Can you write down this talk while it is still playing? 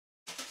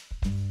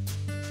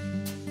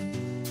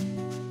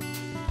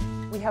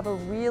We have a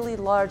really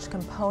large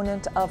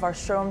component of our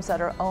showrooms that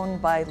are owned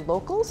by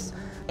locals,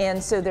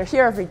 and so they're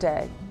here every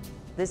day.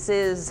 This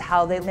is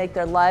how they make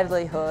their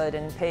livelihood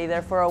and pay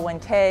their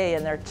 401k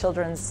and their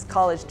children's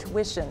college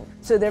tuition.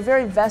 So they're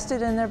very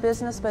vested in their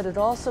business, but it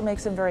also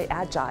makes them very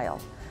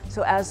agile.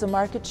 So as the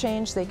market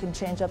changes, they can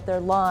change up their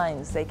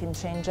lines, they can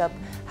change up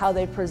how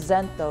they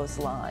present those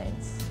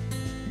lines.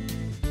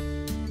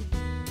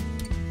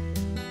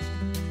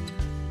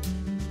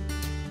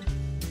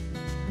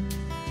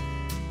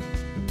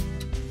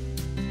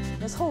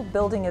 This whole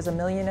building is 1.5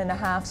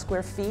 million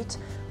square feet.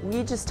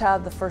 We just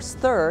have the first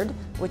third,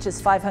 which is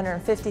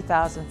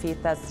 550,000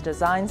 feet, that's the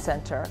design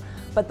center.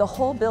 But the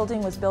whole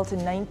building was built in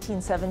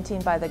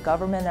 1917 by the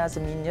government as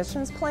a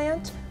munitions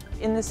plant.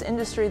 In this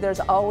industry, there's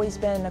always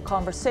been a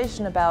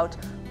conversation about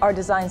our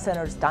design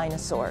center's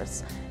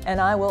dinosaurs. And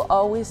I will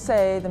always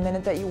say, the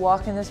minute that you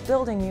walk in this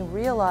building, you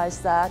realize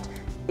that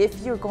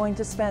if you're going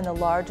to spend a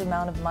large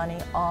amount of money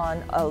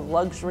on a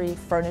luxury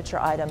furniture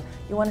item,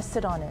 you want to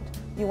sit on it.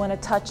 You want to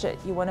touch it,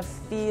 you want to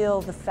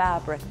feel the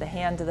fabric, the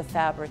hand of the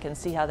fabric, and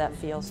see how that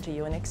feels to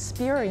you and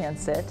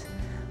experience it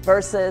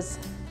versus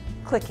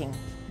clicking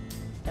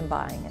and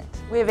buying it.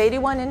 We have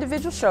 81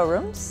 individual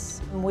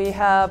showrooms. We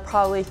have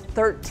probably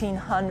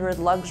 1,300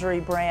 luxury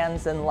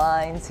brands and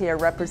lines here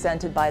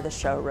represented by the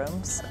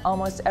showrooms.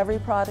 Almost every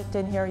product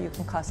in here you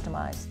can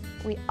customize.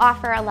 We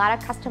offer a lot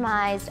of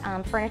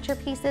customized furniture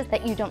pieces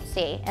that you don't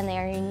see, and they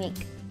are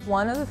unique.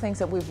 One of the things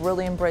that we've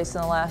really embraced in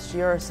the last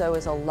year or so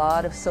is a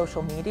lot of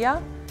social media.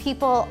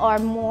 People are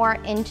more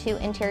into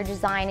interior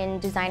design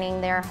and designing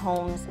their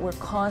homes. We're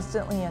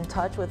constantly in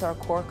touch with our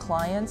core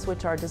clients,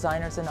 which are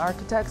designers and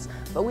architects,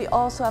 but we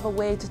also have a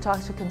way to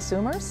talk to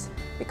consumers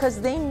because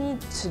they need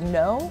to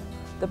know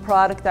the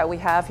product that we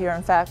have here.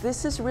 In fact,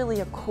 this is really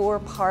a core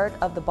part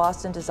of the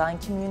Boston design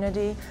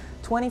community.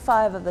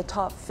 25 of the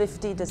top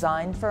 50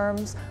 design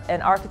firms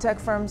and architect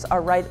firms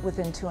are right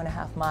within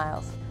 2.5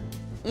 miles.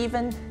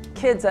 Even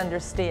kids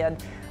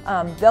understand.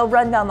 They'll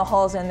run down the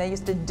halls and they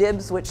used to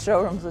dibs which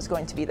showrooms was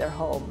going to be their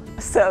home.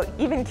 So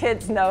even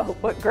kids know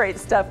what great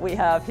stuff we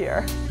have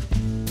here.